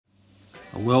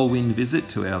A whirlwind visit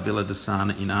to our Villa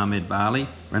Disana in Amed, Bali,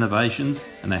 renovations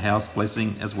and a house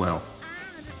blessing as well.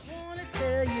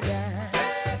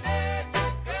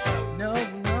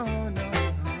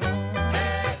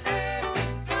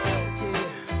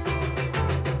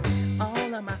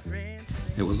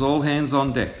 It was all hands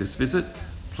on deck this visit.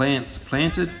 Plants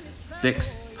planted,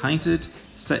 decks painted,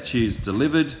 statues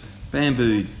delivered,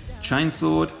 bamboo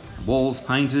chainsawed, walls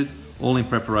painted, all in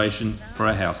preparation for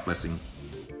our house blessing.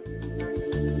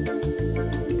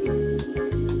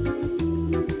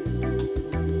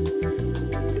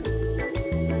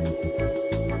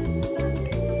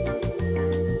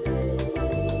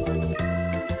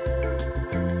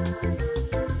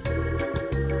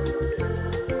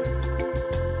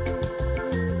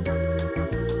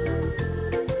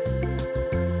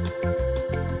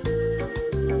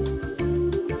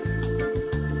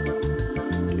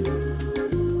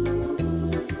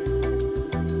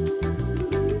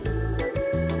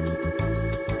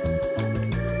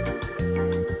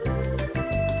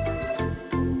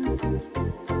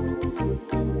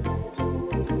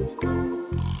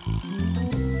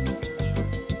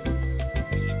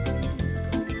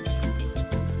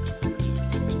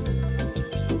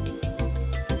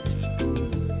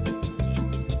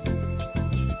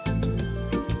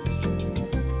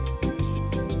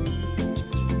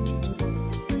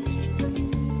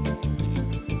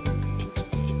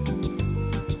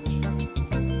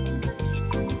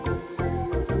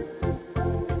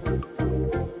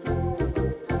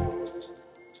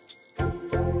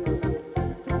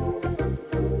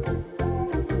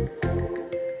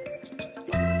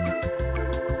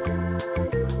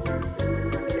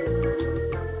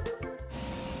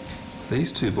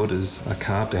 These two Buddhas are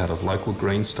carved out of local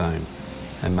greenstone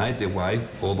and made their way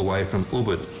all the way from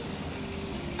Ubud.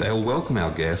 They will welcome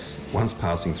our guests once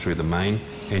passing through the main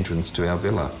entrance to our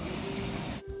villa.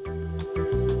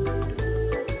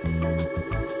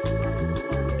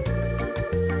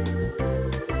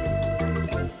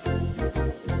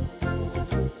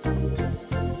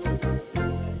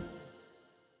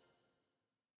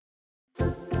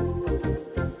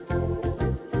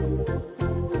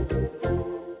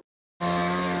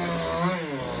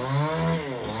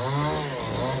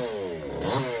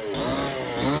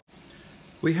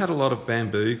 We had a lot of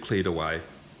bamboo cleared away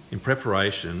in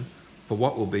preparation for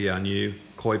what will be our new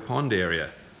koi pond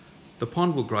area. The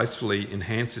pond will gracefully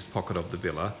enhance this pocket of the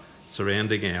villa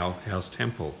surrounding our house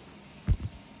temple.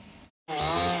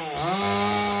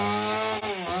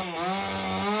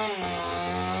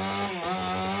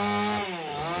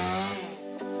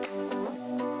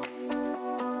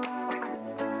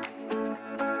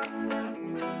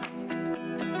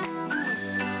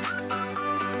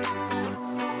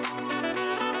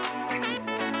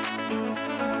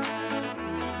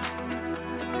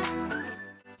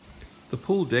 The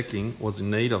pool decking was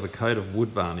in need of a coat of wood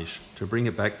varnish to bring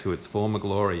it back to its former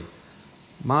glory.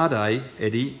 Made,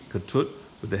 Eddie, Katut,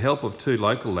 with the help of two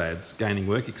local lads gaining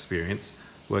work experience,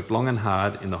 worked long and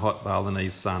hard in the hot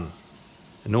Balinese sun.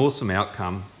 An awesome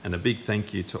outcome and a big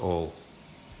thank you to all.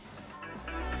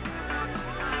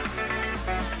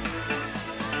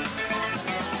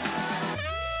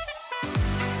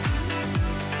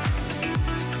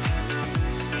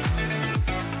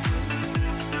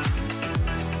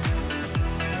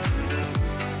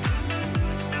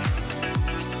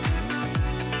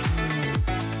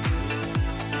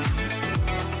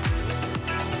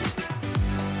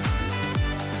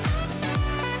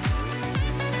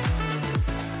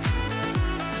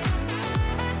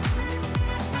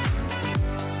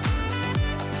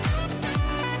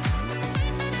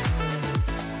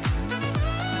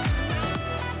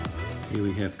 Here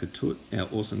we have Katut, our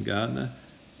awesome gardener,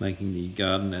 making the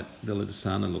garden at Villa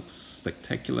Disana look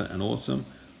spectacular and awesome,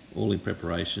 all in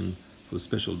preparation for the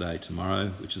special day tomorrow,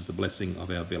 which is the blessing of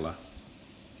our villa.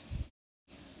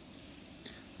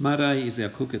 Made is our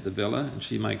cook at the villa, and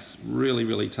she makes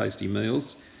really tasty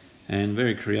meals and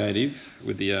very creative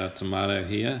with the tomato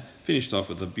here, finished off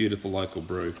with a beautiful local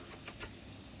brew.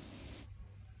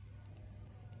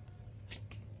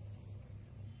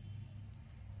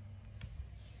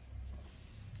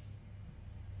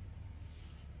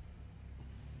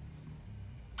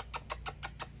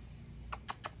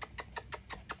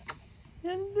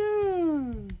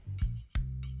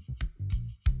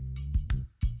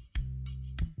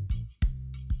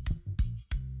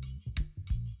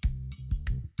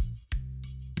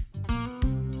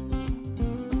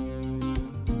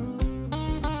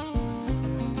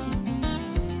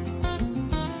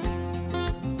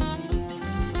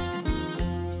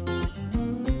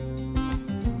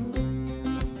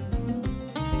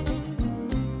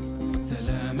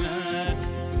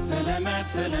 سلامات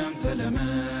سلام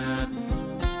سلامات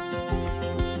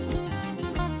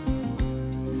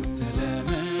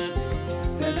سلامات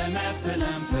سلامات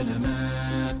سلام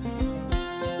سلامات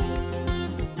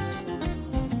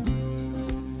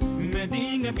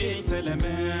مدينة بي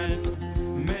سلامات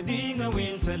مدينة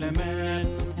ويل سلامات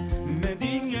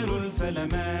مدينة رول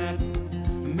سلامات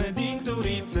مدينة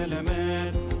تريد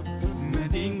سلامات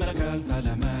مدينة مركال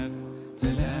سلامات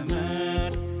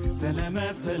سلامات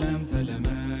سلامات سلام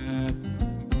سلامات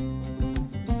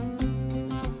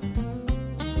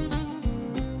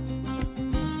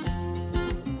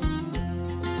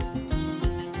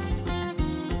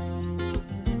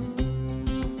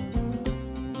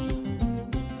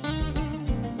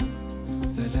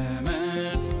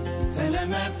سلامات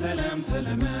سلامات سلام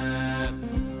سلامات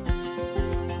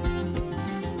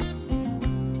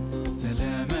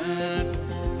سلامات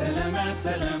سلامات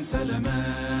سلام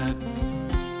سلامات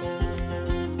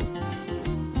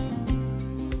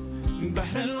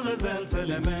بحر الغزال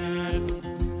سلامات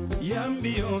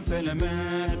ينبيو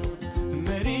سلامات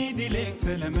مريدي لك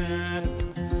سلامات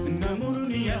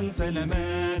نمرني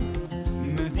سلامات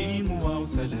مدين واو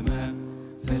سلامات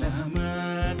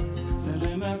سلامات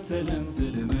سلامات سلام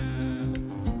سلامات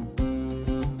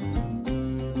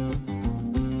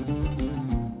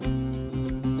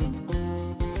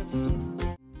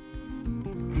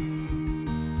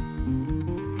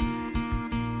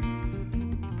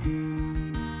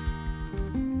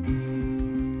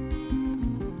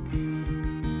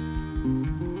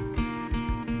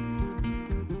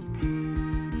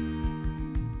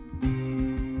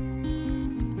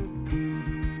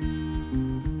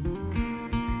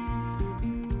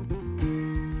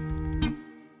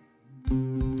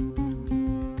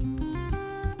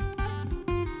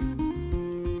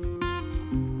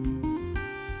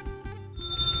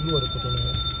luar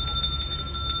fotonya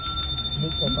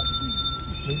lupa pak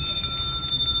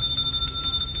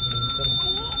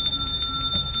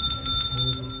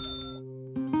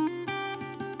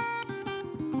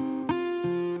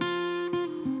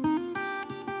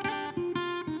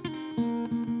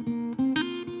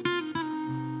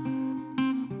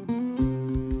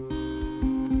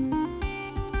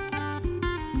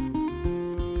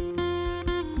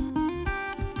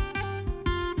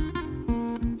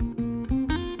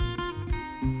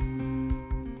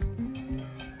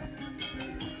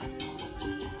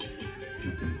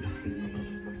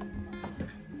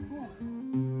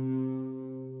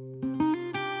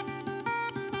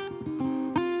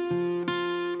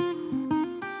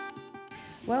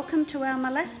Welcome to our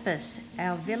Malaspis,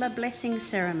 our villa blessing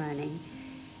ceremony.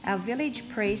 Our village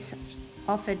priest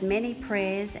offered many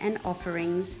prayers and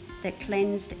offerings that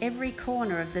cleansed every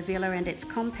corner of the villa and its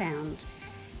compound.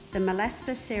 The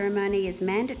Malaspis ceremony is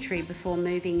mandatory before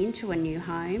moving into a new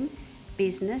home,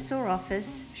 business or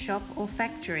office, shop or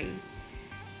factory.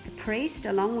 The priest,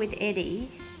 along with Eddie,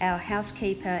 our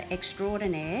housekeeper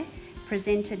extraordinaire,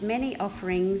 presented many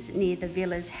offerings near the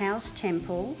villa's house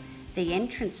temple, the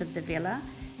entrance of the villa,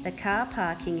 the car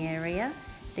parking area,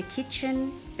 the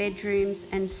kitchen, bedrooms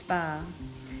and spa.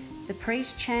 The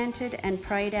priest chanted and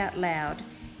prayed out loud,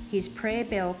 his prayer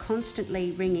bell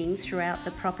constantly ringing throughout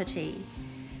the property.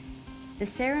 The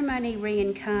ceremony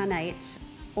reincarnates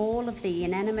all of the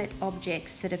inanimate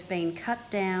objects that have been cut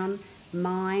down,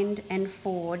 mined and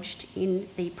forged in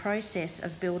the process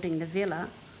of building the villa,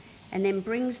 and then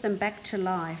brings them back to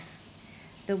life.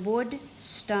 The wood,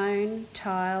 stone,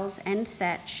 tiles and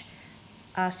thatch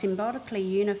are symbolically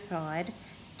unified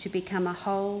to become a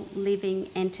whole living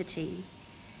entity.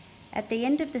 At the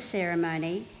end of the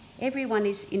ceremony, everyone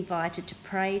is invited to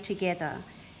pray together.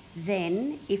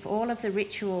 Then, if all of the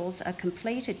rituals are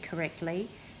completed correctly,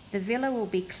 the villa will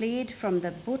be cleared from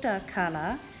the Buddha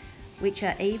kala, which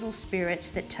are evil spirits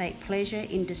that take pleasure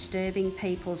in disturbing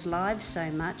people's lives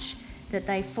so much that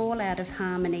they fall out of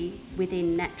harmony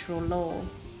within natural law.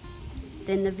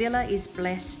 Then the villa is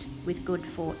blessed with good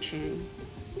fortune.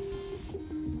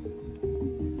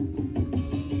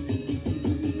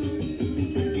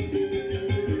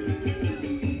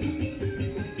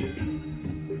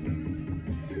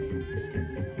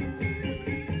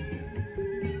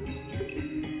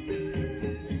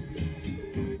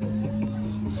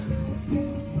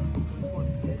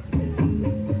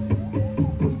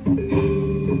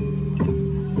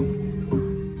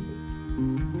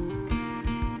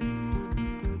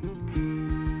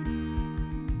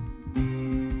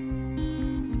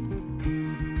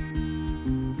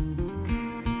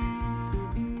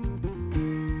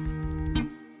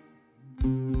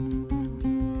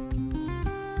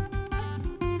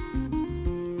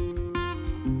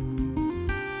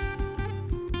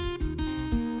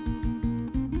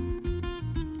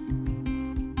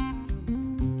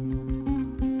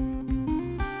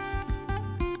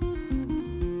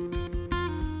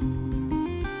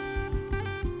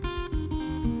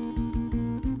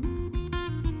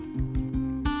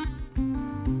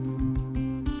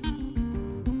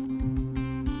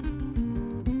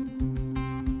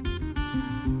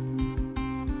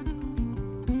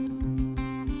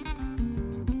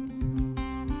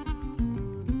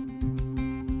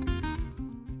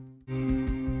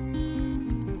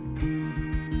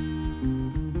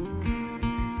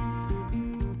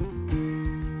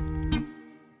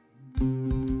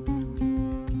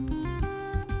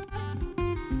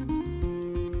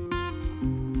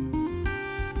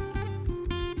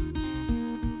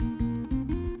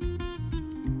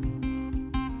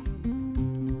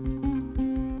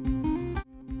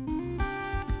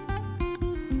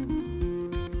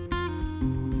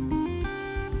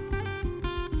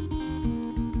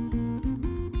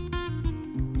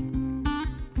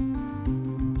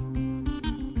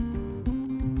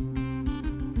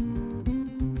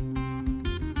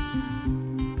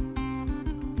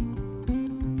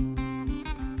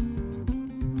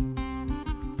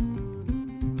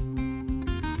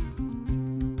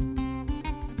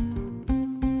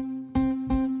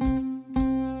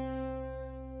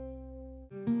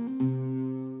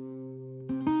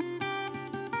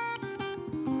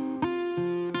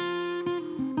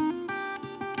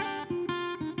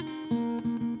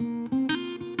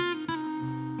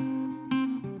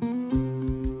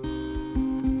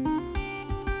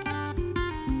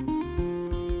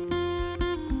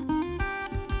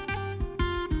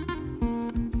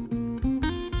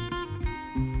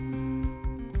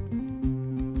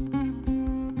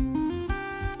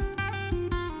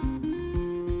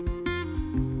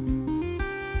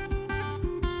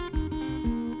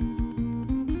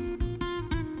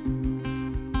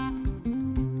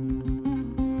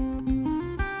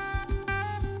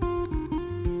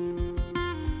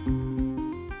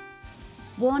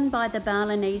 Worn by the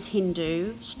Balinese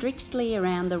Hindu strictly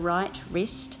around the right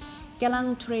wrist,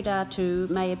 Gelang Tridatu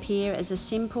may appear as a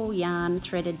simple yarn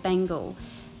threaded bangle,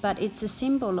 but it's a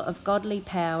symbol of godly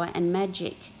power and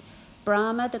magic.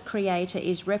 Brahma, the creator,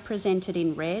 is represented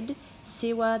in red,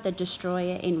 Siva, the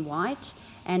destroyer, in white,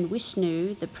 and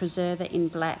Vishnu, the preserver, in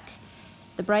black.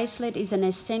 The bracelet is an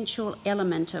essential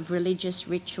element of religious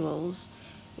rituals.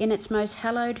 In its most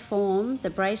hallowed form, the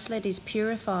bracelet is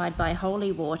purified by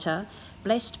holy water,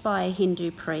 blessed by a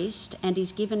Hindu priest, and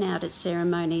is given out at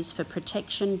ceremonies for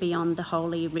protection beyond the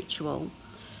holy ritual.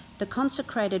 The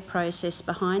consecrated process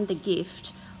behind the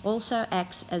gift also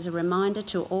acts as a reminder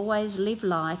to always live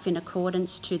life in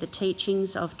accordance to the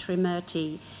teachings of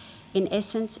Trimurti. In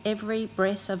essence, every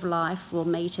breath of life will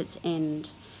meet its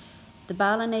end. The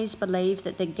Balinese believe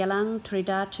that the Gelang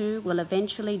Tridatu will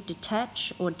eventually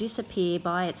detach or disappear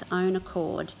by its own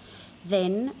accord.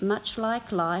 Then, much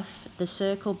like life, the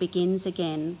circle begins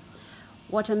again.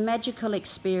 What a magical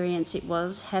experience it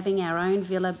was having our own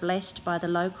villa blessed by the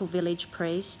local village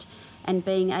priest and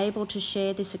being able to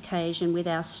share this occasion with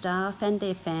our staff and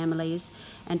their families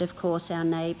and, of course, our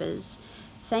neighbours.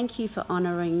 Thank you for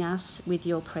honouring us with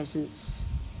your presence.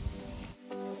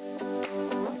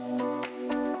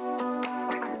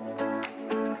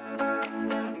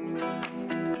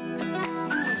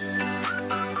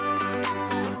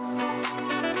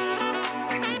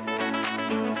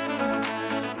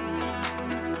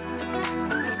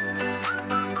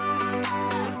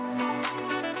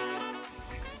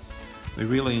 We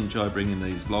really enjoy bringing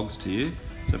these vlogs to you,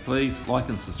 so please like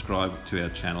and subscribe to our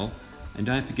channel, and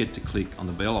don't forget to click on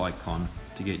the bell icon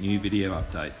to get new video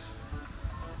updates.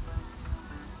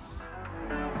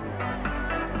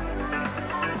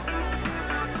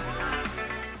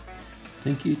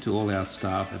 Thank you to all our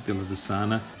staff at Villa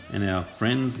Disana and our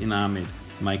friends in Amed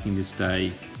for making this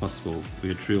day possible. We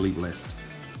are truly blessed.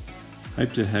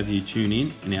 Hope to have you tune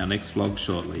in our next vlog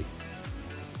shortly.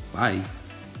 Bye.